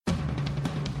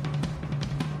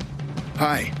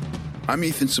Hi, I'm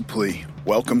Ethan Suplee.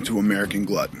 Welcome to American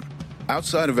Glutton.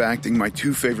 Outside of acting, my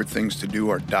two favorite things to do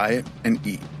are diet and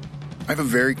eat. I have a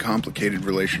very complicated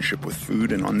relationship with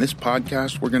food, and on this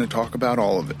podcast, we're going to talk about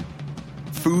all of it.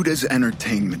 Food as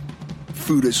entertainment,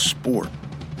 food as sport,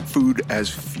 food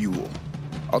as fuel.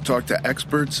 I'll talk to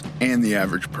experts and the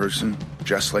average person,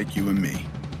 just like you and me.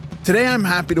 Today, I'm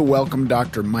happy to welcome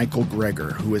Dr. Michael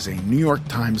Greger, who is a New York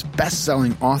Times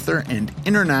best-selling author and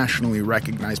internationally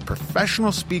recognized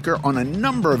professional speaker on a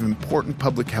number of important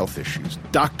public health issues.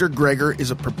 Dr. Greger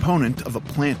is a proponent of a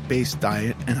plant-based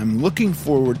diet, and I'm looking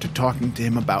forward to talking to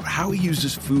him about how he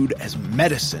uses food as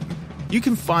medicine. You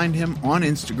can find him on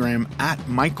Instagram at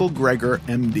Michael Greger,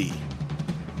 MD.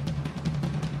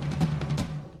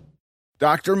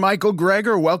 Dr. Michael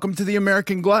Greger, welcome to the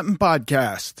American Glutton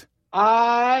Podcast.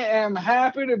 I am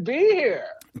happy to be here.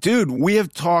 Dude, we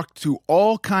have talked to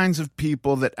all kinds of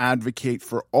people that advocate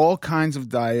for all kinds of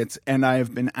diets, and I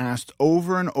have been asked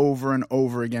over and over and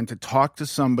over again to talk to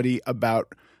somebody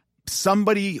about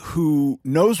somebody who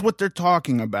knows what they're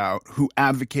talking about, who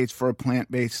advocates for a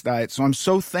plant-based diet. So I'm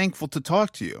so thankful to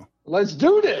talk to you. Let's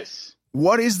do this.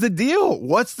 What is the deal?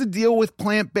 What's the deal with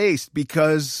plant-based?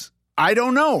 Because I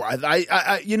don't know.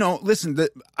 Listen,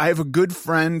 I have a good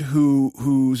friend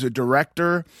who's a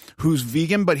director who's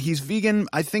vegan, but he's vegan,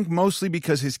 I think, mostly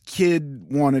because his kid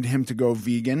wanted him to go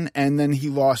vegan, and then he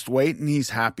lost weight, and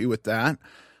he's happy with that.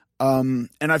 And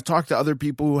I've talked to other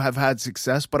people who have had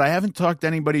success, but I haven't talked to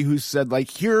anybody who's said,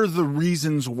 like, here are the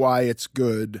reasons why it's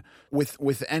good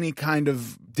with any kind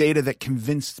of data that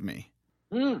convinced me.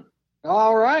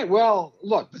 All right. Well,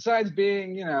 look, besides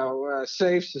being,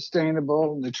 safe,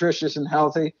 sustainable, nutritious, and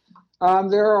healthy,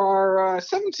 there are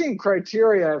 17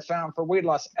 criteria I found for weight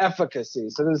loss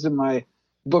efficacy. So this is in my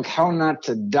book, How Not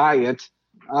to Diet,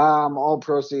 all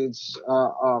proceeds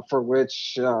for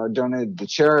which are donated to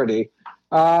charity.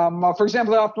 For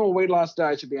example, the optimal weight loss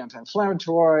diet should be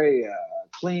anti-inflammatory,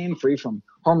 clean, free from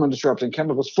hormone-disrupting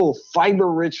chemicals, full of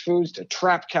fiber-rich foods to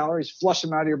trap calories, flush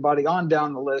them out of your body, on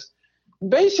down the list.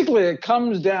 Basically, it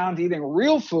comes down to eating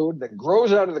real food that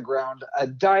grows out of the ground, a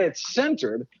diet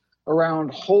centered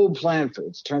around whole plant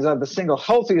foods. Turns out the single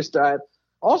healthiest diet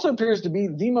also appears to be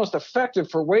the most effective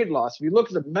for weight loss. If you look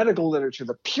at the medical literature,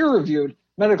 the peer-reviewed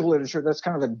medical literature, that's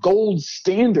kind of the gold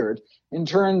standard in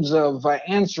terms of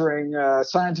answering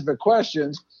scientific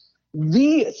questions.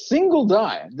 The single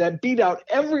diet that beat out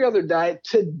every other diet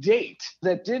to date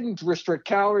that didn't restrict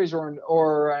calories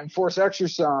or enforce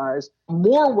exercise,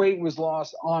 more weight was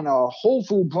lost on a whole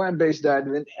food plant-based diet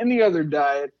than any other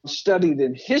diet studied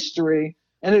in history.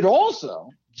 And it also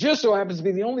just so happens to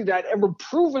be the only diet ever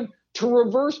proven to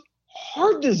reverse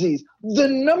heart disease, the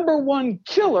number one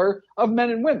killer of men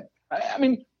and women. I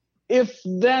mean, if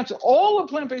that's all a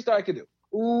plant-based diet could do,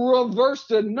 reverse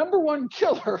the number one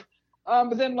killer.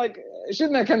 But then,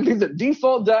 shouldn't that kind of be the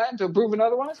default diet to prove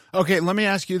otherwise? Okay, let me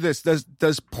ask you this.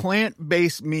 Does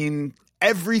plant-based mean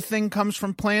everything comes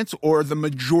from plants, or the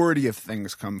majority of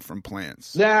things come from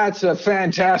plants? That's a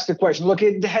fantastic question. Look,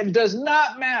 it does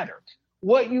not matter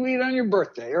what you eat on your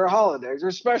birthday or holidays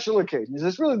or special occasions.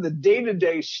 It's really the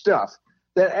day-to-day stuff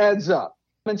that adds up.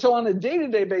 And so on a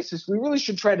day-to-day basis, we really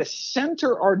should try to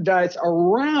center our diets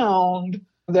around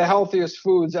the healthiest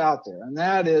foods out there. And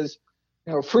that is,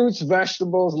 fruits,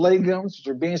 vegetables, legumes, which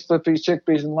are beans, split peas,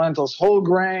 chickpeas, and lentils, whole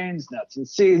grains, nuts and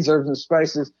seeds, herbs and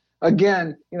spices.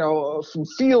 Again, from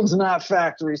fields, not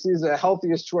factories. These are the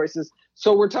healthiest choices.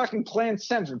 So we're talking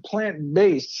plant-centered,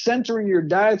 plant-based, centering your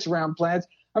diets around plants.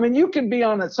 I mean, you could be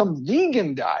on some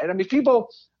vegan diet. I mean, people,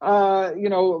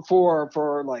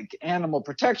 for like animal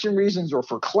protection reasons or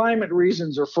for climate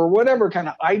reasons or for whatever kind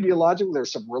of ideological,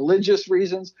 there's some religious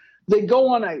reasons. They go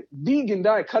on a vegan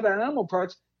diet, cut out animal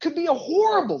parts. Could be a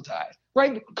horrible diet,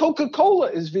 right?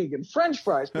 Coca-Cola is vegan, French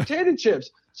fries, potato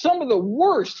chips, some of the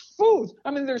worst foods.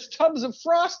 I mean, there's tubs of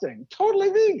frosting, totally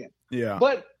vegan. Yeah.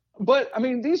 But I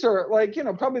mean, these are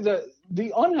probably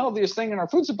the unhealthiest thing in our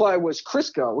food supply was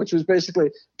Crisco, which was basically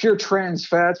pure trans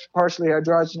fats, partially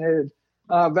hydrogenated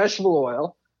vegetable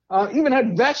oil. Even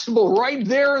had vegetable right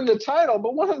there in the title,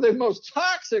 but one of the most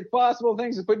toxic possible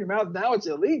things to put in your mouth. Now it's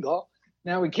illegal.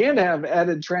 Now we can't have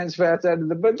added trans fats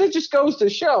but that just goes to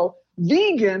show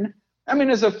vegan. I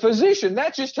mean, as a physician,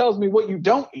 that just tells me what you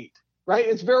don't eat, right?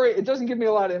 It doesn't give me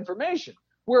a lot of information.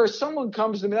 Whereas someone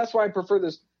comes to me, that's why I prefer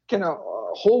this kind of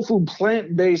whole food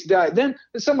plant-based diet. Then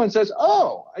someone says,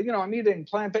 I'm eating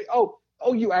plant-based. Oh,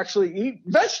 you actually eat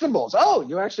vegetables.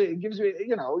 It gives me,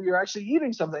 you're actually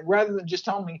eating something rather than just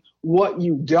telling me what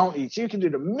you don't eat. So you can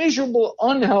do the miserable,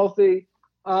 unhealthy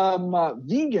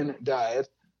vegan diet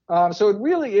So it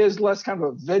really is less kind of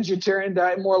a vegetarian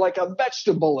diet, more like a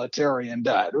vegetable-itarian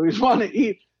diet. We want to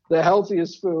eat the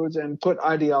healthiest foods and put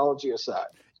ideology aside.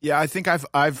 Yeah, I think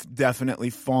I've definitely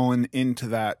fallen into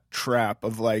that trap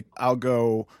of like, I'm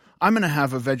going to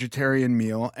have a vegetarian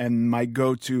meal and my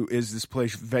go-to is this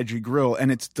place, Veggie Grill,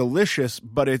 and it's delicious,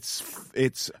 but it's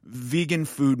vegan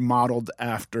food modeled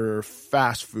after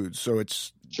fast food. So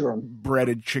it's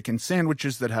breaded chicken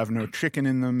sandwiches that have no chicken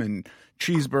in them and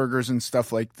cheeseburgers and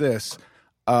stuff like this.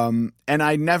 And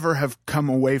I never have come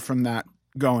away from that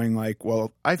going like,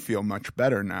 well, I feel much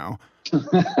better now.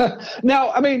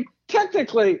 Now, I mean,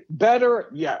 technically better,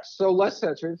 yes. So less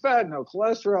saturated fat, no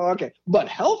cholesterol, okay. But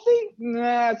healthy?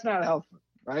 Nah, it's not healthy,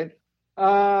 right?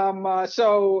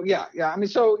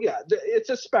 It's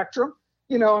a spectrum.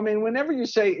 I mean, whenever you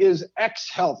say is X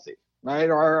healthy, right?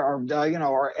 Or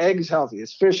are eggs healthy?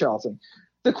 Is fish healthy?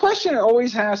 The question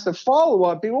always has to follow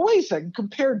up be, well, wait a second,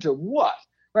 compared to what,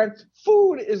 right?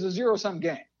 Food is a zero-sum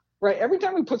game, right? Every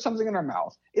time we put something in our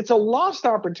mouth, it's a lost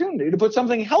opportunity to put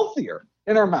something healthier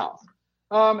in our mouth.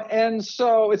 And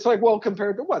so it's like, well,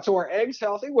 compared to what? So are eggs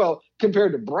healthy? Well,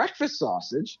 compared to breakfast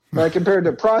sausage, right? Compared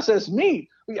to processed meat,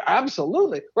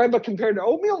 absolutely, right? But compared to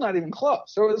oatmeal, not even close.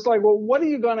 So it's like, well, what are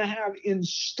you going to have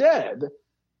instead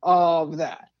of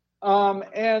that?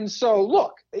 And so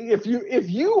look, if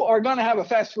you are going to have a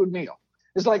fast food meal,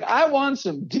 it's like, I want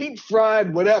some deep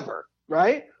fried whatever,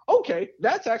 right? Okay,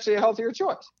 that's actually a healthier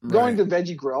choice. Right. Going to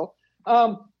Veggie Grill.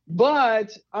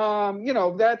 But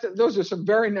those are some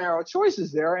very narrow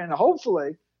choices there. And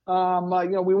hopefully,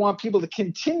 we want people to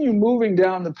continue moving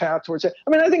down the path towards it. I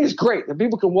mean, I think it's great that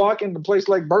people can walk into a place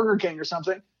like Burger King or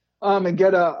something and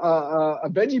get a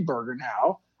veggie burger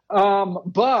now. And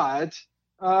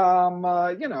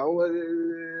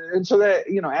so that,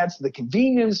 adds to the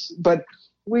convenience. But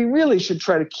we really should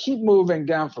try to keep moving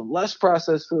down from less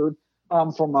processed food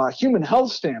from a human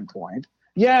health standpoint.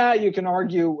 Yeah, you can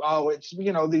argue,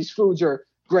 these foods are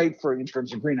great in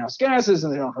terms of greenhouse gases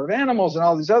and they don't hurt animals and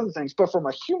all these other things. But from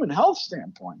a human health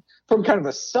standpoint, from kind of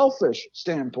a selfish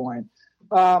standpoint,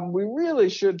 we really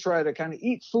should try to kind of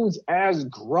eat foods as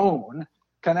grown,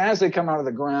 kind of as they come out of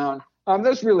the ground.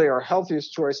 Those really are our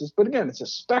healthiest choices. But again, it's a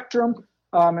spectrum,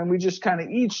 and we just kind of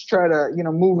each try to,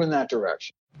 move in that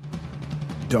direction.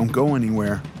 Don't go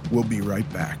anywhere. We'll be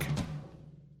right back.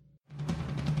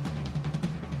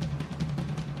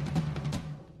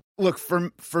 Look,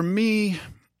 for me,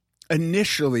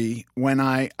 initially, when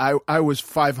I was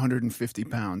 550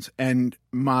 pounds and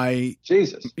I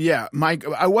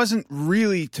wasn't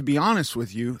really, to be honest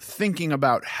with you, thinking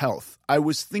about health. I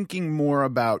was thinking more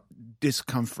about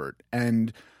discomfort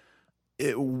and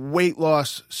weight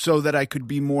loss so that I could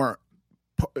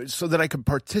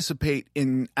participate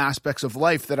in aspects of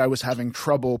life that I was having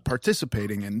trouble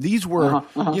participating in. These were,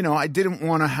 I didn't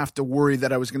want to have to worry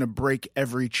that I was going to break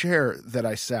every chair that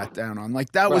I sat down on.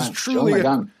 Like that was truly,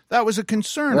 that was a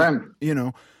concern,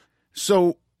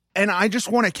 So, and I just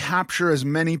want to capture as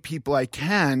many people I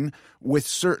can with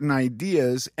certain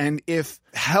ideas. And if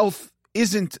health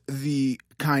isn't the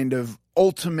kind of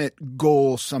ultimate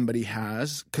goal somebody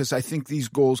has, because I think these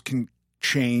goals can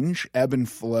change, ebb and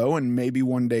flow, and maybe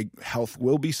one day health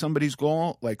will be somebody's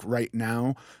goal. Like right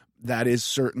now, that is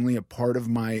certainly a part of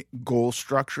my goal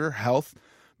structure, health.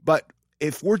 But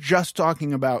if we're just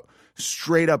talking about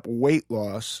straight up weight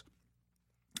loss,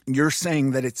 you're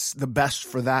saying that it's the best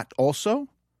for that also?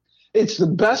 It's the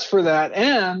best for that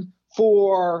and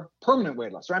for permanent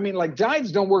weight loss. I mean, like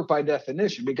diets don't work by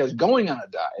definition because going on a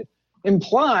diet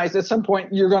implies at some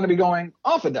point you're going to be going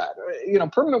off a diet.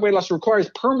 Permanent weight loss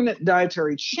requires permanent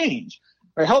dietary change.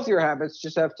 Right? Healthier habits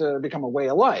just have to become a way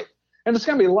of life. And it's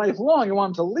going to be lifelong. You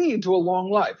want them to lead to a long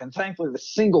life. And thankfully, the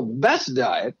single best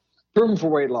diet proven for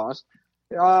weight loss,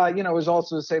 is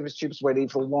also the safest, cheapest way to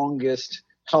eat for the longest,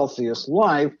 healthiest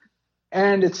life.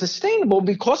 And it's sustainable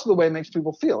because of the way it makes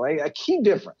people feel. A key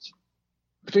difference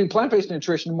between plant-based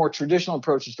nutrition and more traditional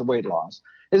approaches to weight loss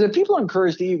is that people are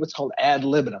encouraged to eat what's called ad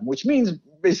libitum, which means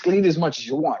basically eat as much as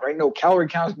you want, right? No calorie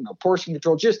counting, no portion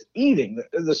control, just eating.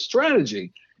 The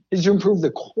strategy is to improve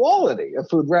the quality of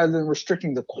food rather than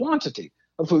restricting the quantity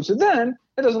of food. So then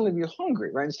it doesn't leave you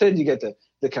hungry, right? Instead, you get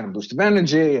the kind of boost of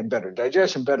energy and better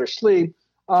digestion, better sleep.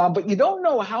 But you don't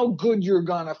know how good you're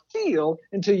going to feel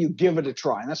until you give it a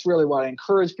try. And that's really what I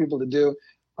encourage people to do.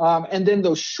 And then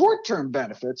those short-term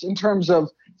benefits in terms of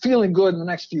feeling good in the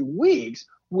next few weeks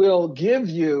will give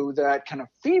you that kind of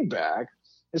feedback.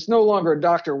 It's no longer a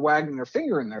doctor wagging their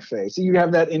finger in their face. You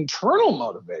have that internal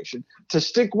motivation to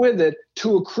stick with it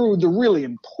to accrue the really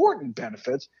important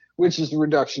benefits, which is the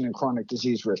reduction in chronic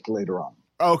disease risk later on.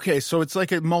 Okay, so it's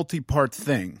like a multi-part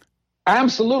thing.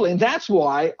 Absolutely. And that's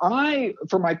why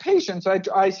for my patients,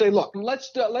 I say, look,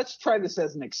 let's try this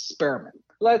as an experiment.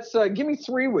 Let's give me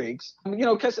 3 weeks,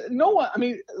 because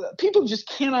people just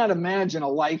cannot imagine a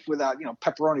life without,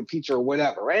 pepperoni pizza or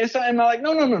whatever, right? And I'm like,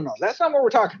 no, that's not what we're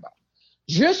talking about.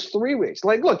 Just 3 weeks.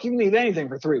 Like, look, you can eat anything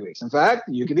for 3 weeks. In fact,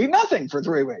 you can eat nothing for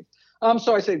 3 weeks.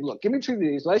 So I say, look, give me 2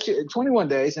 days, 21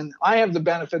 days, and I have the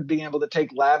benefit of being able to take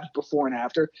labs before and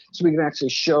after, so we can actually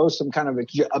show some kind of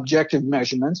objective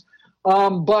measurements.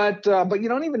 But you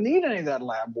don't even need any of that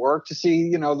lab work to see,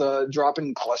 the drop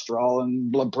in cholesterol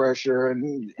and blood pressure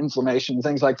and inflammation and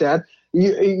things like that.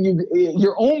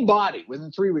 Your own body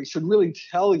within 3 weeks should really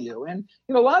tell you. And,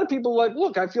 a lot of people are like,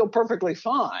 look, I feel perfectly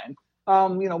fine.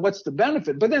 What's the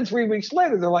benefit? But then 3 weeks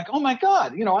later, they're like, oh my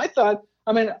God, I thought,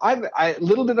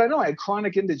 little did I know I had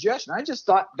chronic indigestion. I just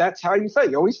thought that's how you felt.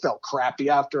 You always felt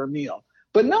crappy after a meal.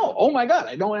 But no, oh my God,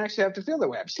 I don't actually have to feel that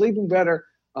way. I'm sleeping better,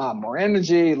 more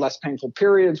energy, less painful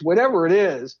periods, whatever it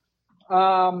is.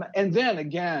 And then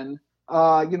again,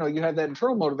 you have that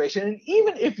internal motivation. And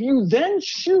even if you then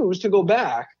choose to go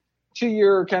back to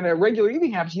your kind of regular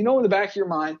eating habits, in the back of your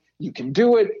mind, you can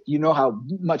do it. You know how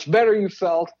much better you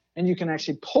felt, and you can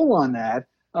actually pull on that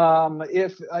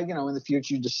if, in the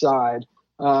future you decide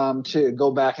to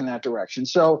go back in that direction.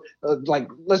 So,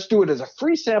 let's do it as a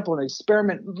free sample and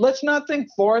experiment. Let's not think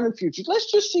far in the future. Let's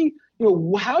just see,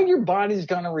 how your body's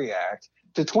going to react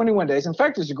to 21 days. In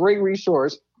fact, there's a great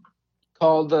resource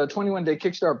called the 21-Day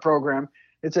Kickstart Program.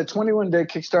 It's at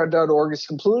 21daykickstart.org. It's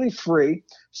completely free.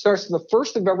 Starts the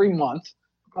first of every month.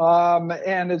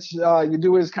 And it's you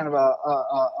do it as kind of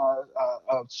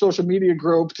a social media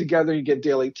group together. You get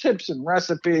daily tips and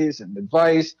recipes and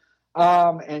advice,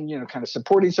 and kind of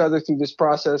support each other through this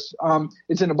process.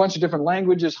 It's in a bunch of different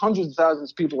languages. Hundreds of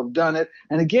thousands of people have done it.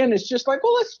 And again, it's just like,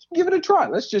 well, let's give it a try.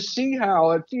 Let's just see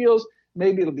how it feels.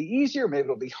 Maybe it'll be easier. Maybe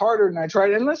it'll be harder. And I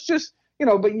tried it. And let's just,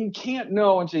 but you can't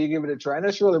know until you give it a try. And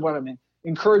that's really what I'm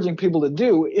encouraging people to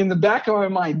do. In the back of my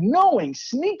mind, knowing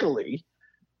sneakily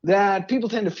that people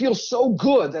tend to feel so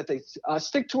good that they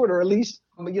stick to it, or at least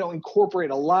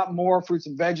incorporate a lot more fruits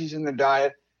and veggies in their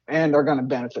diet, and are going to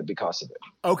benefit because of it.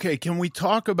 Okay, can we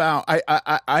talk about?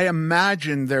 I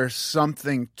imagine there's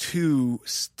something to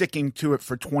sticking to it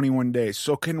for 21 days.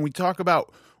 So can we talk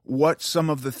about what some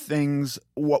of the things,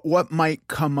 what might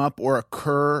come up or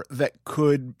occur that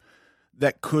could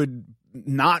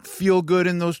not feel good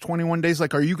in those 21 days?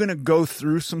 Like, are you going to go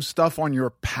through some stuff on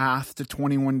your path to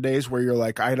 21 days where you're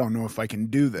like, I don't know if I can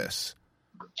do this?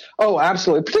 Oh,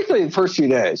 absolutely. Particularly the first few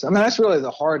days. That's really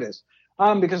the hardest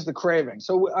because of the craving.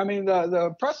 So,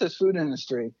 the processed food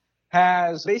industry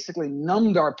has basically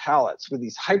numbed our palates with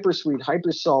these hyper sweet,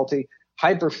 hyper salty,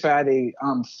 hyper fatty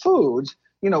foods,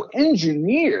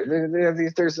 engineered.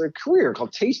 There's a career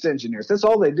called taste engineers. That's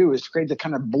all they do is create the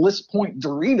kind of bliss point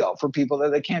Dorito for people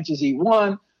that they can't just eat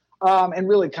one, and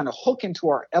really kind of hook into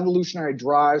our evolutionary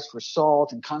drives for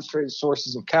salt and concentrated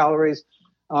sources of calories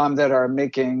that are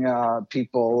making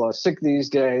people sick these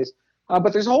days.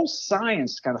 But there's a whole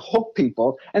science to kind of hook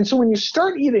people. And so when you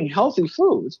start eating healthy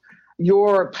foods,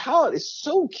 your palate is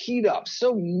so keyed up,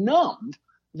 so numbed,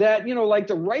 that, like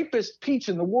the ripest peach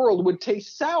in the world would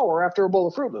taste sour after a bowl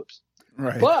of Fruit Loops.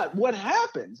 Right. But what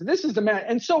happens, this is the man.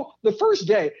 And so the first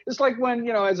day, it's like when,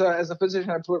 as a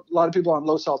physician, I put a lot of people on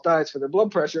low salt diets for their blood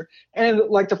pressure. And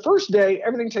like the first day,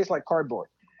 everything tastes like cardboard.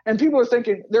 And people are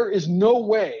thinking there is no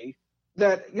way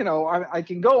that, I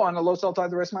can go on a low salt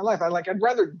diet the rest of my life. I'd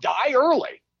rather die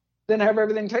early than have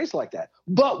everything taste like that.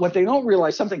 But what they don't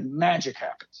realize, something magic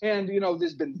happens. And, this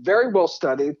has been very well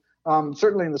studied.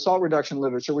 Certainly in the salt reduction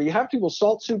literature, where you have people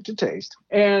salt soup to taste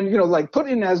and, put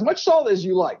in as much salt as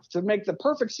you like to make the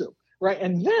perfect soup, right?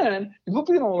 And then you put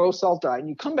people on a low salt diet and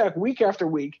you come back week after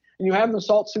week and you have the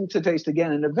salt soup to taste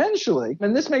again. And eventually,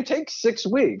 and this may take 6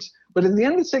 weeks, but at the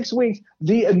end of 6 weeks,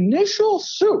 the initial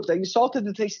soup that you salted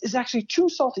to taste is actually too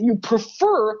salty. You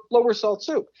prefer lower salt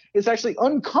soup. It's actually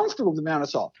uncomfortable, the amount of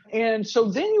salt. And so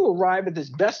then you arrive at this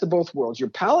best of both worlds. Your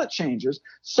palate changes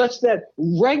such that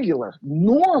regular,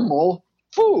 normal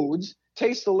foods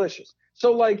taste delicious.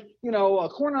 So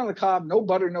corn on the cob, no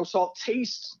butter, no salt,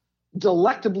 tastes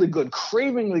delectably good,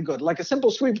 cravingly good, like a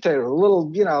simple sweet potato, a little,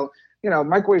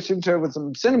 microwave sweet potato with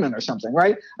some cinnamon or something,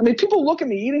 right? People look at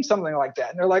me eating something like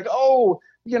that and they're like, oh,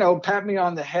 pat me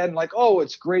on the head and like, oh,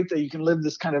 it's great that you can live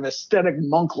this kind of aesthetic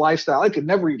monk lifestyle. I could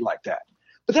never eat like that.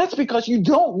 But that's because you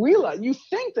don't realize, you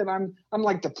think that I'm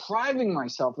like depriving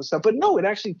myself of stuff, but no, it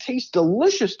actually tastes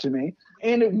delicious to me,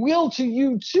 and it will to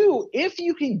you too. If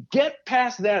you can get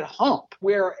past that hump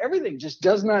where everything just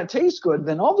does not taste good,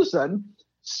 then all of a sudden,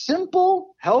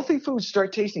 simple, healthy foods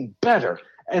start tasting better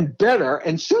and better.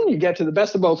 And soon you get to the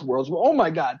best of both worlds. Well, oh my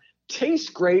God, tastes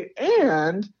great.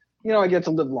 And, I get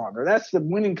to live longer. That's the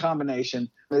winning combination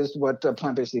is what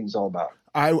plant-based eating is all about.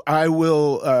 I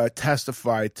will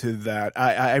testify to that.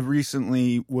 I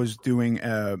recently was doing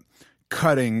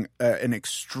cutting an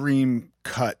extreme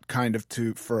cut kind of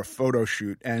for a photo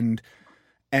shoot. And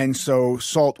so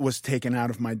salt was taken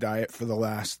out of my diet for the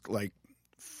last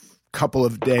couple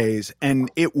of days,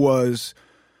 and it was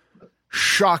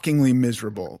shockingly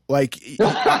miserable. I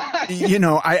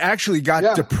actually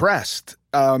got depressed.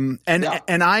 And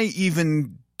I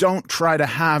even don't try to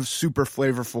have super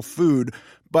flavorful food,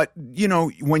 but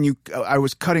I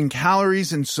was cutting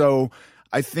calories. And so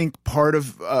I think part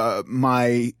of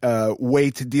my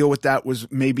way to deal with that was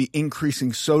maybe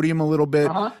increasing sodium a little bit.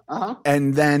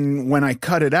 And then when I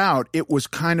cut it out, it was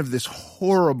kind of this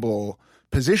horrible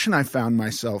position I found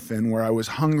myself in where I was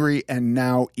hungry and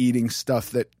now eating stuff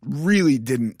that really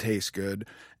didn't taste good.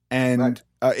 And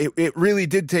it really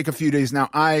did take a few days. Now,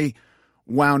 I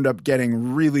wound up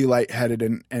getting really lightheaded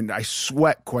and I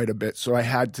sweat quite a bit. So I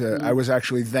had to, I was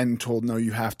actually then told, no,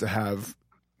 you have to have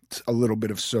a little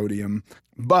bit of sodium.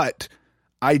 But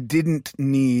I didn't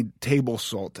need table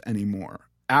salt anymore.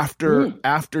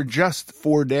 After just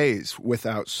 4 days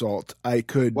without salt, I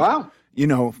could... Wow.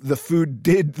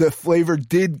 The flavor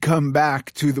did come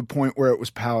back to the point where it was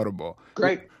palatable.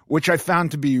 Great. Which I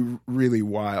found to be really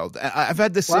wild. I've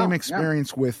had the same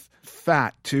experience with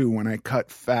fat too, when I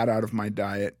cut fat out of my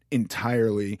diet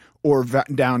entirely or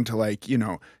down to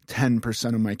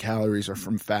 10% of my calories are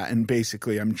from fat. And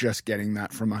basically I'm just getting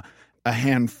that from a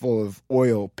handful of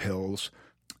oil pills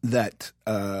that,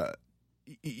 I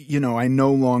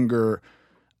no longer...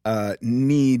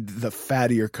 need the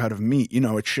fattier cut of meat.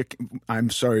 A chicken, I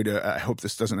hope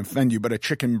this doesn't offend you, but a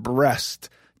chicken breast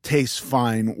tastes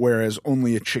fine, whereas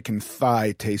only a chicken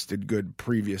thigh tasted good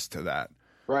previous to that.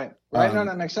 Right. No,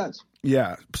 that makes sense.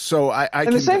 Yeah. So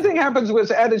the same thing happens with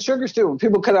added sugars too. When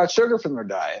people cut out sugar from their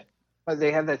diet, but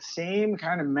they have that same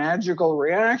kind of magical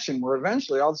reaction where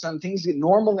eventually all of a sudden things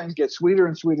get sweeter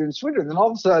and sweeter and sweeter. And then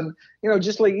all of a sudden,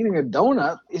 just like eating a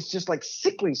donut, it's just like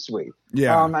sickly sweet.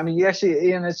 Yeah. You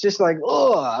actually, and it's just like,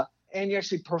 ugh, and you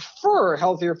actually prefer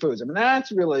healthier foods.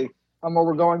 That's really what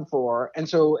we're going for. And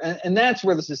so, and that's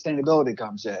where the sustainability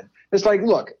comes in. It's like,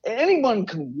 look, anyone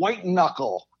can white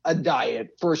knuckle a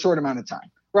diet for a short amount of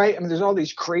time, right? There's all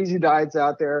these crazy diets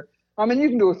out there. You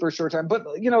can do it for a short time, but,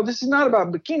 this is not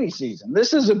about bikini season.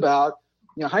 This is about,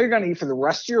 how you're going to eat for the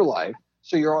rest of your life.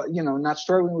 So you're, not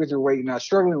struggling with your weight, you're not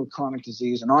struggling with chronic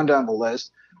disease and on down the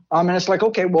list. And it's like,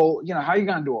 okay, well, how are you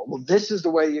going to do it? Well, this is the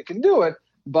way you can do it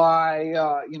by,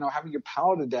 having your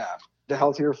palate adapt to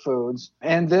healthier foods.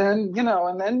 And then,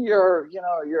 you're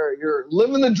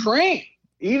living the dream,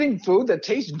 eating food that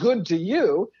tastes good to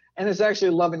you and is actually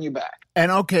loving you back.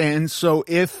 And so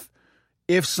if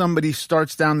somebody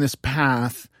starts down this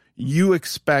path, you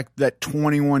expect that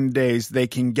 21 days they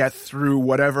can get through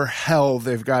whatever hell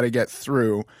they've got to get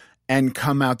through and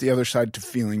come out the other side to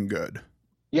feeling good.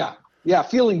 Yeah,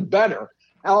 feeling better.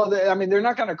 They're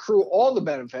not going to accrue all the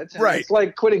benefits. Right. It's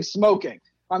like quitting smoking.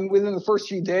 Within the first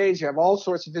few days, you have all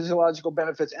sorts of physiological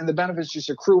benefits, and the benefits just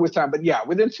accrue with time. But yeah,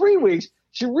 within 3 weeks,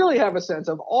 you really have a sense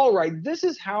of, all right, this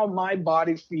is how my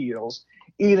body feels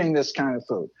eating this kind of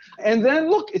food. And then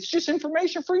look, it's just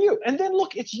information for you. And then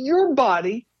look, it's your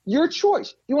body, your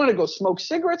choice. You want to go smoke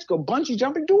cigarettes, go bungee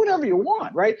jumping, do whatever you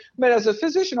want, right? But as a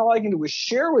physician, all I can do is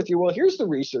share with you, well, here's the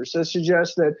research that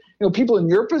suggests that, people in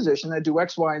your position that do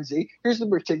X, Y, and Z, here's the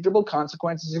predictable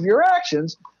consequences of your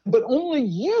actions. But only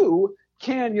you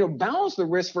can, balance the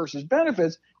risk versus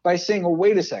benefits by saying, well,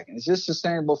 wait a second, is this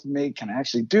sustainable for me? Can I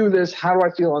actually do this? How do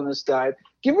I feel on this diet?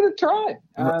 Give it a try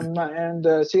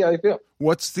and see how you feel.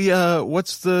 What's the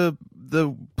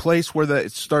place where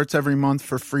it starts every month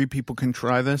for free? People can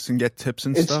try this and get tips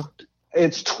and stuff.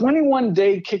 It's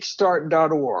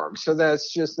 21daykickstart.org. So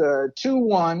that's just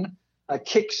 21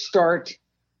 kickstart.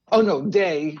 Oh no,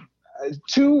 day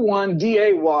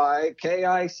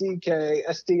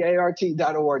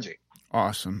 21daykickstart.org.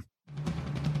 Awesome.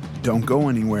 Don't go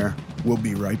anywhere. We'll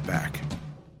be right back.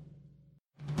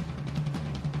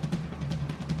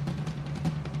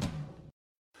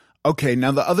 Okay,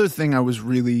 now the other thing I was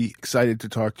really excited to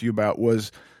talk to you about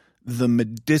was the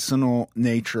medicinal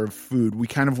nature of food. We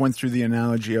kind of went through the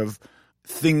analogy of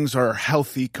things are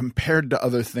healthy compared to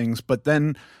other things, but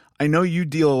then I know you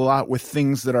deal a lot with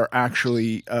things that are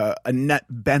actually a net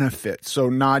benefit. So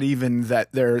not even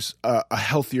that there's a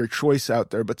healthier choice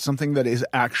out there, but something that is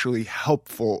actually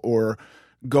helpful or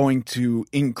going to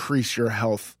increase your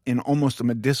health in almost a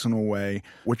medicinal way,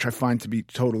 which I find to be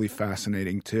totally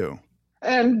fascinating too.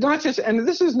 And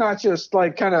this is not just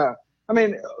like kind of, I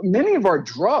mean, many of our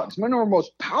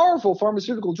most powerful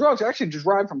pharmaceutical drugs are actually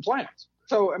derived from plants.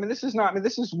 So, I mean, this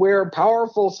is where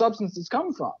powerful substances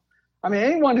come from. I mean,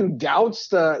 anyone who doubts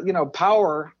the,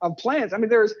 power of plants, I mean,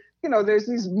 there's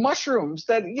these mushrooms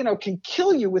that, can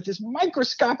kill you with this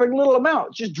microscopic little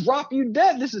amount, just drop you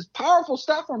dead. This is powerful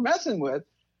stuff we're messing with.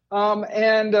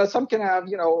 And some can have,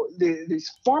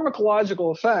 these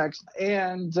pharmacological effects.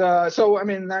 And so, I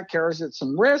mean, that carries it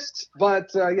some risks.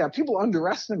 But people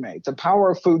underestimate the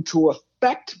power of food to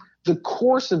affect the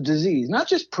course of disease, not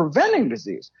just preventing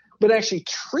disease, but actually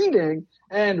treating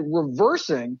and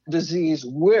reversing disease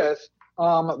with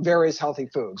various healthy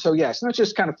foods. So, yes, not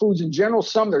just kind of foods in general.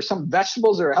 There's some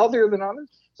vegetables that are healthier than others,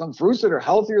 some fruits that are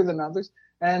healthier than others.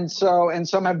 And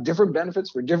some have different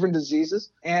benefits for different diseases.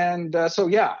 And so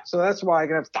that's why I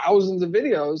can have thousands of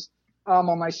videos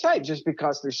on my site, just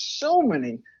because there's so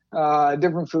many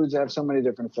different foods that have so many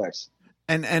different effects.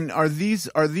 And are these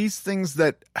things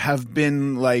that have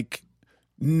been like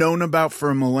known about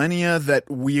for millennia that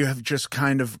we have just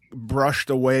kind of brushed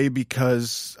away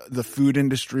because the food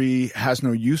industry has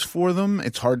no use for them?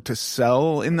 It's hard to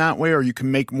sell in that way, or you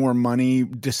can make more money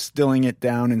distilling it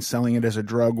down and selling it as a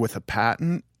drug with a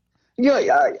patent?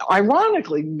 Yeah.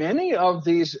 Ironically, many of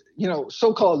these,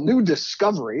 so-called new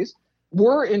discoveries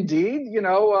were indeed,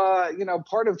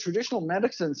 part of traditional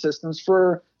medicine systems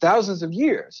for thousands of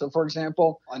years. So, for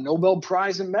example, a Nobel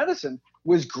Prize in medicine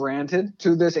was granted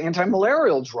to this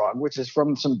anti-malarial drug, which is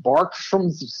from some bark from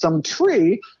some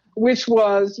tree, which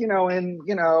was, in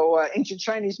ancient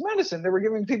Chinese medicine. They were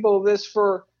giving people this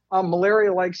for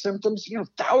malaria-like symptoms,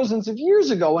 thousands of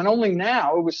years ago, and only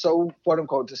now it was so, quote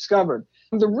unquote, discovered.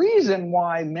 The reason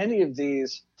why many of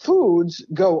these foods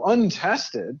go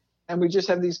untested and we just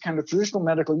have these kind of traditional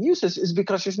medical uses is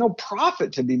because there's no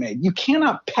profit to be made. You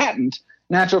cannot patent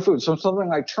natural food. So something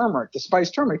like turmeric, the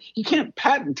spice turmeric, you can't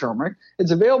patent turmeric.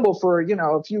 It's available for,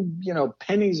 a few,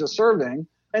 pennies a serving.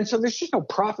 And so there's just no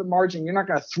profit margin. You're not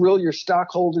going to thrill your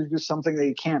stockholders with something that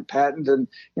you can't patent and,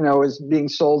 is being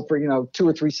sold for, 2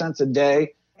 or 3 cents a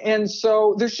day. And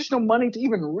so there's just no money to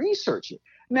even research it.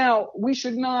 Now, we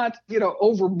should not,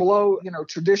 overblow,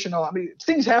 traditional. I mean,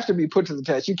 things have to be put to the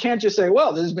test. You can't just say,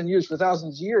 well, this has been used for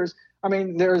thousands of years. I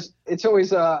mean, it's always,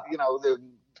 the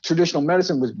traditional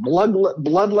medicine was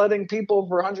bloodletting people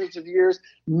for hundreds of years.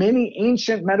 Many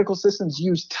ancient medical systems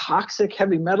use toxic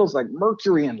heavy metals like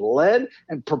mercury and lead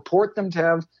and purport them to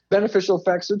have beneficial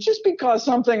effects. So just because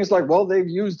something is like, well, they've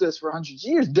used this for hundreds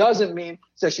of years doesn't mean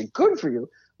it's actually good for you.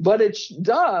 But it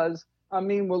does. I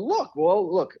mean,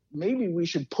 look, maybe we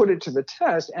should put it to the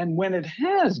test. And when it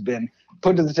has been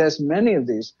put to the test, many of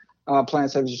these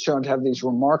plants have shown to have these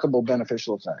remarkable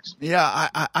beneficial effects. Yeah,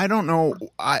 I don't know.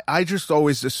 I just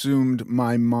always assumed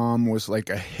my mom was like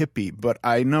a hippie, but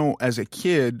I know as a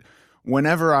kid,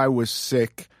 whenever I was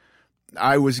sick,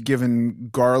 I was given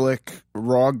garlic,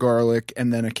 raw garlic,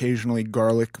 and then occasionally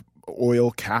garlic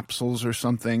oil capsules or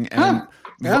something, and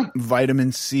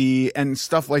vitamin C and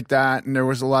stuff like that. And there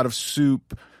was a lot of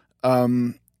soup,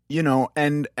 and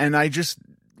I just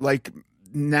like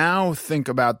now think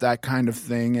about that kind of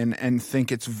thing and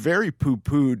think it's very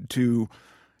poo-pooed to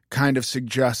kind of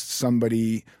suggest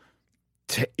somebody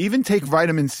to even take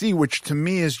vitamin C, which to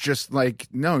me is just like,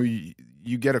 no,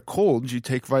 you get a cold, you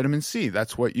take vitamin C.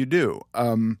 That's what you do.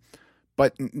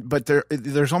 But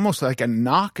there's almost like a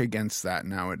knock against that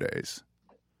nowadays.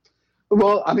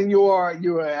 Well, I mean, you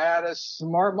had a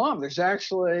smart mom. There's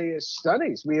actually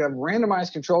studies. We have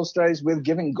randomized controlled studies with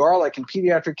giving garlic in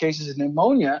pediatric cases of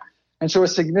pneumonia and show a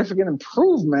significant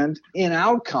improvement in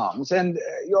outcomes. And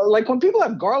like when people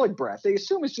have garlic breath, they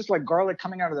assume it's just like garlic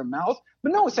coming out of their mouth.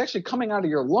 But no, it's actually coming out of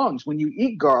your lungs. When you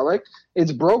eat garlic,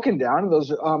 it's broken down. And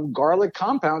those garlic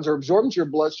compounds are absorbed into your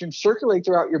bloodstream, circulate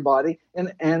throughout your body, and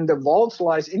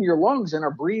volatilize in your lungs and are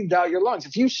breathed out your lungs.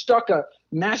 If you stuck a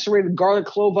macerated garlic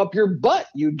clove up your butt,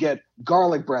 you'd get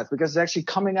garlic breath because it's actually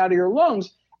coming out of your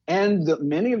lungs. And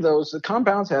many of those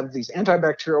compounds have these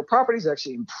antibacterial properties,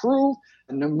 actually improve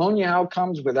pneumonia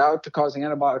outcomes without causing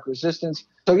antibiotic resistance.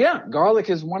 So yeah, garlic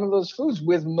is one of those foods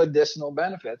with medicinal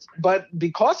benefits. But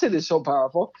because it is so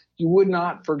powerful, you would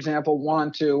not, for example,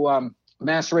 want to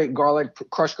macerate garlic,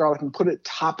 crush garlic, and put it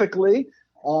topically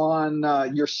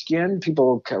on your skin.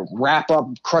 People can wrap up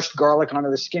crushed garlic onto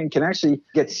the skin, can actually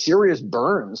get serious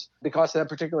burns because of that,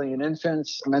 particularly in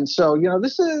infants. And so,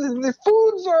 the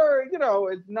foods are,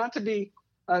 not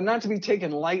to be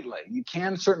taken lightly. You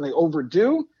can certainly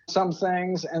overdo some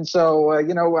things. And so, I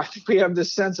think we have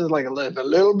this sense of like a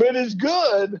little bit is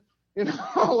good,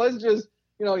 let's just,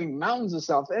 eat mountains of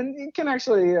stuff. And it can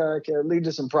actually can lead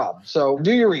to some problems. So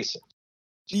do your research.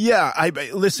 Yeah,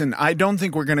 listen, I don't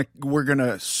think we're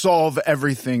gonna solve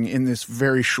everything in this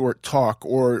very short talk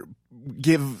or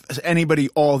give anybody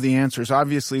all the answers.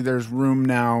 Obviously, there's room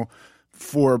now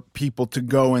for people to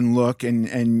go and look,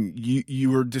 and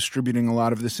you are distributing a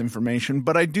lot of this information.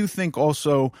 But I do think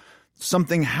also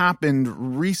something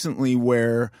happened recently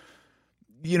where,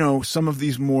 you know, some of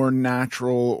these more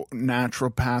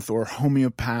naturopath or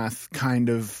homeopath kind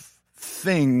of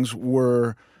things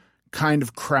were kind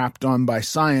of crapped on by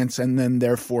science and then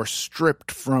therefore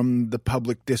stripped from the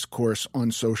public discourse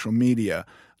on social media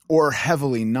or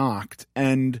heavily knocked.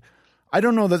 And I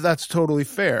don't know that that's totally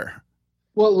fair.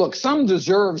 Well, look, some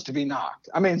deserves to be knocked.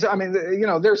 I mean, you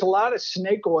know, there's a lot of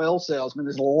snake oil salesmen.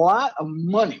 There's a lot of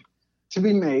money to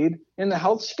be made in the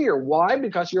health sphere. Why?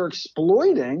 Because you're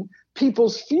exploiting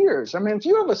people's fears. I mean, if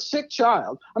you have a sick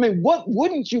child, I mean, what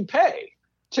wouldn't you pay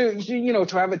to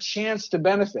have a chance to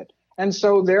benefit? And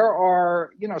so there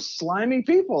are, you know, slimy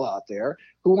people out there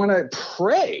who want to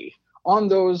prey on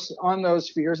those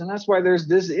fears. And that's why there's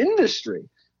this industry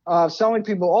of selling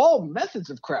people all methods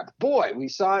of crap. Boy, we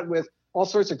saw it with all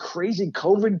sorts of crazy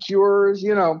COVID cures,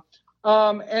 you know.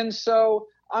 And so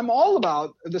I'm all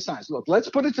about the science. Look, let's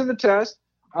put it to the test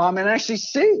and actually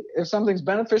see if something's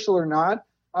beneficial or not.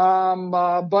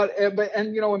 But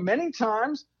you know, many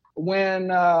times when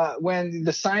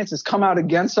the science has come out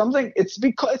against something,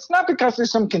 it's not because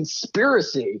there's some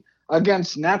conspiracy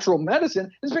against natural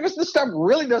medicine. It's because this stuff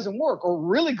really doesn't work or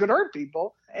really could hurt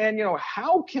people. And, you know,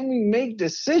 how can we make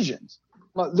decisions?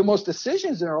 Well, the most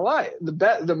decisions in our life,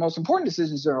 the most important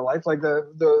decisions in our life, like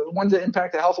the ones that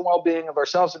impact the health and well-being of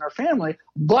ourselves and our family,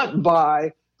 but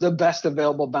by the best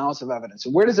available balance of evidence.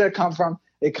 And where does that come from?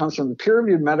 It comes from the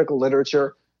peer-reviewed medical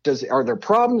literature. Are there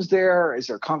problems there? Is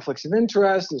there conflicts of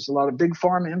interest? There's a lot of big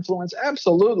pharma influence.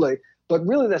 Absolutely. But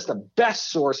really, that's the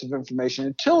best source of information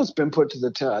until it's been put to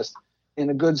the test in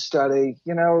a good study.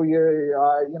 You know,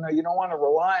 you don't want to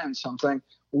rely on something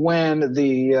when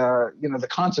the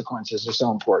consequences are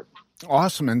so important.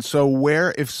 Awesome. And so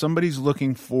if somebody's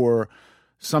looking for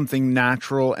something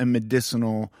natural and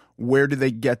medicinal, where do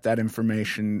they get that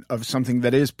information of something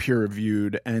that is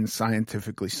peer-reviewed and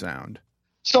scientifically sound?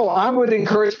 So I would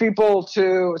encourage people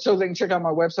so they can check out my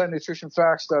website,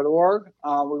 nutritionfacts.org.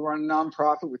 We run a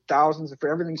nonprofit with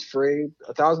everything's free,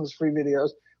 thousands of free videos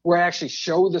where I actually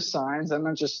show the science. I'm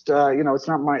not just,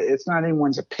 it's not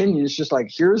anyone's opinion. It's just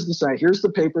like, here's the science, here's the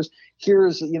papers,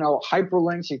 here's,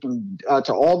 hyperlinks. You can,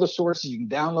 to all the sources, you can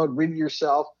download, read it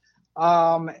yourself.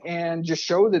 And just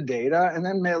show the data and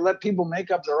then let people make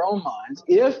up their own minds.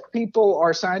 If people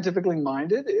are scientifically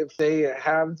minded, if they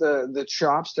have the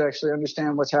chops to actually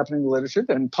understand what's happening in the literature,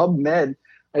 then PubMed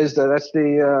that's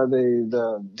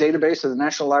the database of the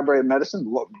National Library of Medicine,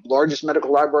 the largest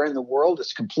medical library in the world.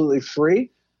 It's completely free.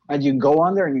 And you can go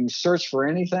on there and you can search for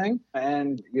anything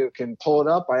and you can pull it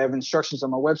up. I have instructions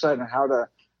on my website on how to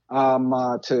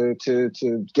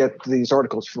get these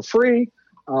articles for free.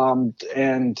 And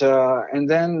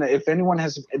then if anyone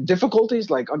has difficulties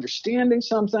like understanding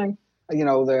something,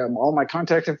 all my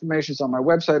contact information is on my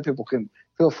website. People can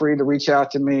feel free to reach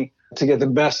out to me to get the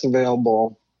best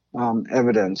available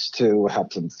evidence to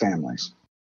help the families.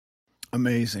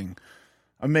 Amazing.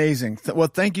 Well,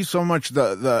 thank you so much.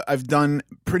 I've done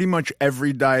pretty much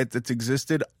every diet that's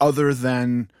existed other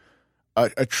than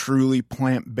a truly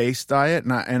plant-based diet,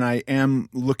 and I am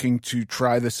looking to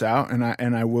try this out,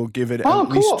 and I will give it at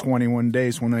least 21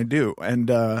 days when I do, and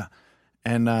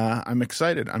I'm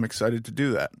excited. I'm excited to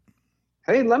do that.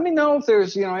 Hey, let me know if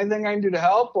there's anything I can do to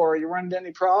help, or you run into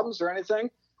any problems or anything.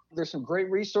 There's some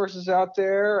great resources out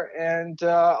there, and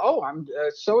I'm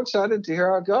so excited to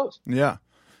hear how it goes. Yeah.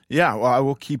 Well, I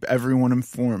will keep everyone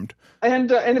informed.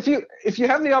 And if you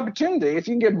have the opportunity, if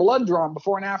you can get blood drawn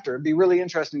before and after, it'd be really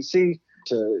interesting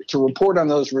to report on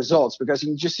those results, because you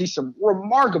can just see some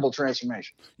remarkable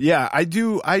transformation. Yeah, I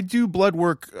do blood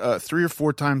work 3 or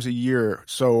 4 times a year,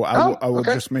 so I will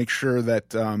just make sure that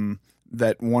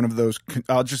that one of those,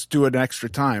 I'll just do it an extra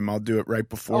time. I'll do it right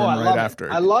before and right after.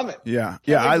 I love it. Yeah,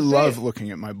 I love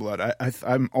looking at my blood.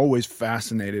 I'm always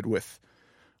fascinated with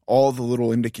all the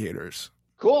little indicators.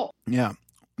 Cool. Yeah.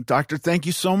 Doctor, thank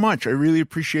you so much. I really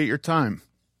appreciate your time.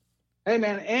 Hey,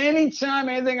 man, anytime,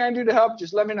 anything I can do to help,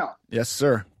 just let me know. Yes,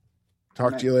 sir.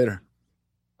 Talk to you later.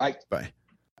 Bye. Bye.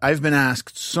 I've been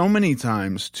asked so many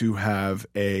times to have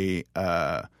I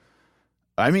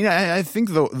think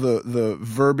the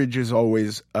verbiage is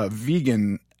always a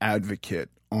vegan advocate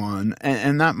on,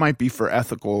 and that might be for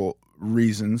ethical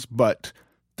reasons, but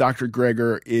Dr.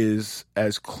 Greger is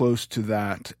as close to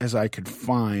that as I could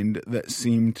find that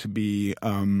seemed to be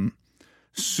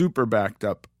super backed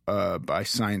up by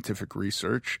scientific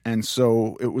research. And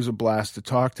so it was a blast to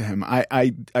talk to him. I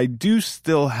do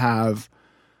still have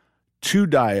 2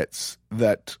 diets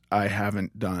that I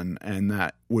haven't done, and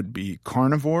that would be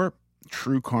carnivore,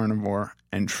 true carnivore,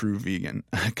 and true vegan,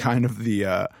 kind of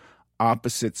the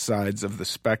opposite sides of the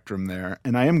spectrum there.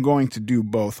 And I am going to do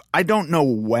both. I don't know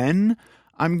when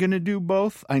I'm going to do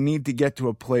both. I need to get to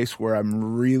a place where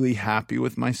I'm really happy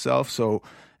with myself. So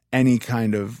any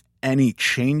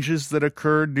changes that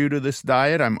occur due to this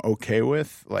diet, I'm okay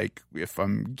with. Like if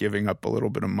I'm giving up a little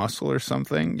bit of muscle or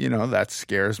something, that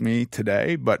scares me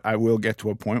today, but I will get to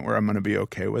a point where I'm going to be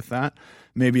okay with that.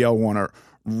 Maybe I'll want to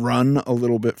run a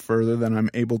little bit further than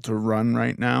I'm able to run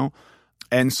right now.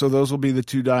 And so those will be the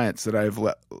 2 diets that I've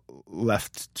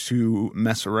left to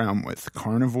mess around with,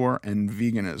 carnivore and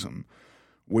veganism,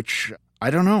 which I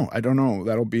don't know.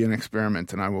 That'll be an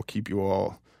experiment, and I will keep you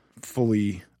all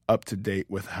fully up to date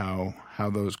with how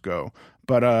those go.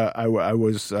 But I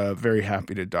was very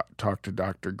happy to talk to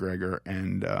Dr. Greger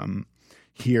and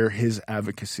hear his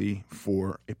advocacy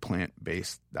for a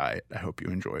plant-based diet. I hope you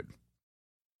enjoyed.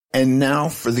 And now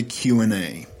for the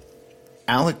Q&A.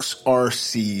 Alex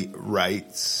R.C.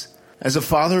 writes, as a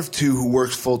father of 2 who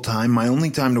works full-time, my only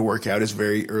time to work out is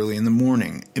very early in the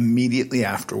morning, immediately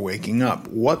after waking up.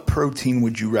 What protein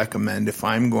would you recommend if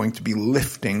I'm going to be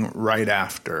lifting right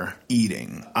after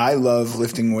eating? I love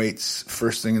lifting weights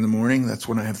first thing in the morning. That's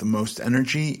when I have the most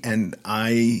energy, and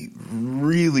I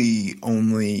really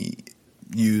only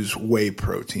use whey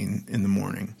protein in the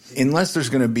morning. Unless there's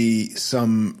going to be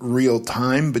some real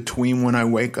time between when I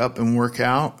wake up and work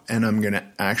out and I'm going to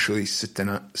actually sit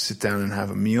down and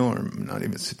have a meal, or not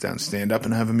even sit down, stand up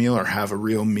and have a meal, or have a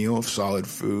real meal of solid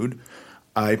food,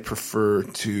 I prefer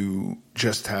to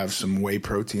just have some whey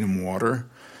protein and water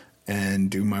and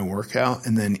do my workout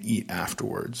and then eat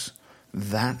afterwards.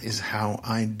 That is how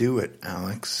I do it,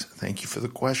 Alex. Thank you for the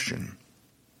question.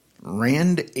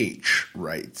 Rand H.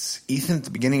 writes, Ethan, at the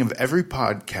beginning of every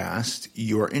podcast,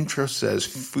 your intro says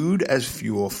food as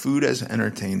fuel, food as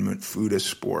entertainment, food as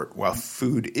sport. While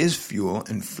food is fuel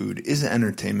and food is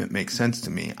entertainment makes sense to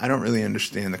me, I don't really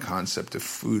understand the concept of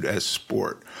food as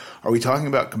sport. Are we talking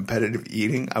about competitive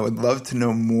eating? I would love to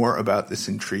know more about this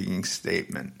intriguing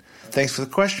statement. Thanks for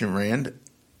the question, Rand.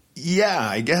 Yeah,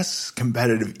 I guess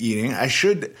competitive eating. I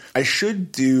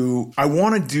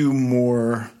want to do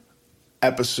more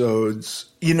episodes.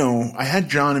 I had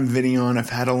John and Vinny on,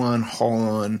 I've had Alon Hall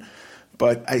on,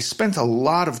 but I spent a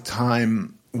lot of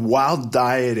time while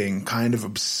dieting kind of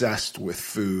obsessed with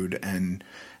food and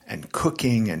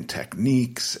cooking and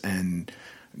techniques and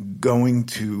going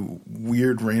to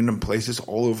weird random places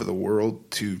all over the world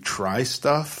to try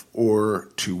stuff or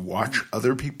to watch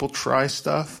other people try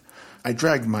stuff. I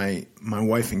dragged my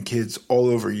wife and kids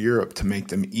all over Europe to make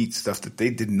them eat stuff that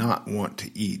they did not want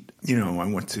to eat. I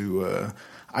went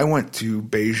to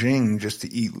Beijing just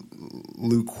to eat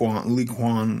Lu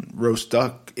Quan roast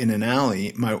duck in an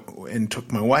alley. And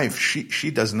took my wife. She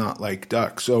does not like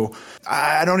duck, so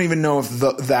I don't even know if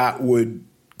that would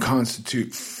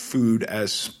constitute food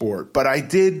as sport. But I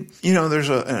did. There's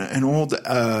an old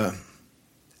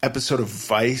episode of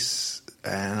Vice.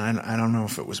 And I don't know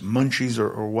if it was Munchies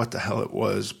or what the hell it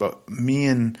was, but me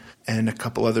and a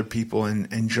couple other people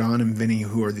and John and Vinny,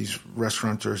 who are these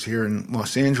restaurateurs here in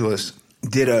Los Angeles,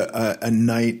 did a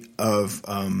night of,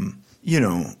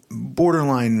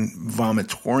 borderline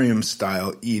vomitorium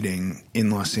style eating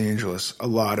in Los Angeles a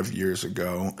lot of years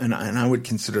ago. And I would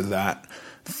consider that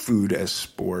food as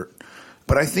sport.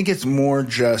 But I think it's more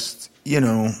just,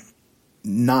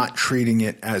 not treating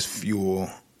it as fuel.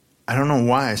 I don't know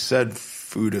why I said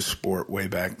food as sport way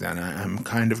back then. I'm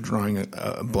kind of drawing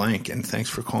a blank, and thanks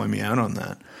for calling me out on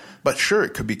that. But sure,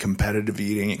 it could be competitive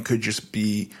eating. It could just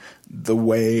be the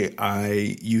way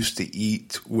I used to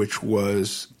eat, which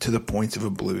was to the point of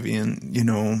oblivion.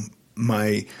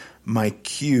 My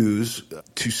cues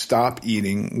to stop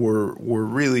eating were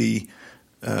really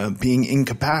being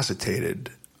incapacitated.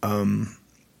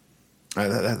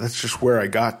 That's just where I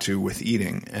got to with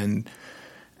eating.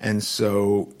 And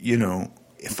so,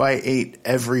 if I ate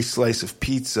every slice of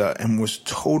pizza and was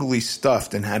totally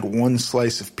stuffed and had one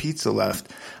slice of pizza left,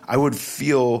 I would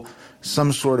feel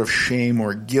some sort of shame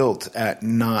or guilt at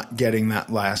not getting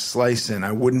that last slice in.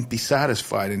 I wouldn't be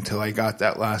satisfied until I got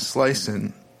that last slice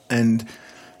in. And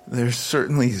there's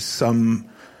certainly some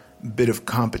bit of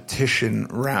competition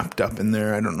wrapped up in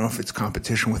there. I don't know if it's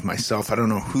competition with myself. I don't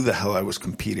know who the hell I was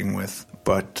competing with,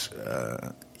 but,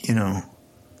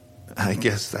 I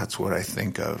guess that's what I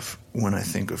think of when I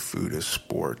think of food as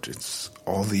sport. It's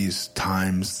all these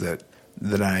times that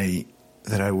I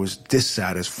was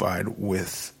dissatisfied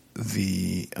with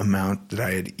the amount that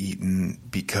I had eaten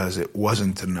because it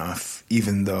wasn't enough,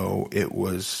 even though it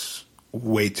was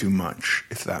way too much,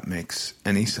 if that makes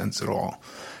any sense at all.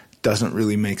 It doesn't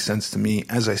really make sense to me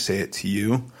as I say it to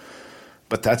you,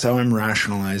 but that's how I'm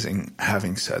rationalizing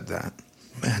having said that.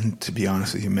 And to be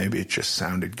honest with you, maybe it just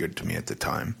sounded good to me at the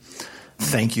time.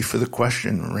 Thank you for the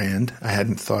question, Rand. I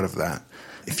hadn't thought of that.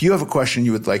 If you have a question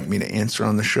you would like me to answer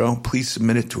on the show, please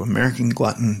submit it to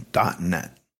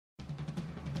AmericanGlutton.net.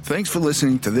 Thanks for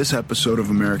listening to this episode of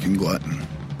American Glutton.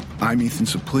 I'm Ethan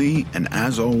Suplee, and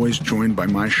as always, joined by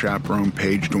my chaperone,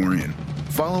 Paige Dorian.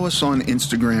 Follow us on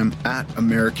Instagram at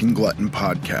American Glutton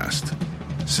Podcast.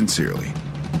 Sincerely.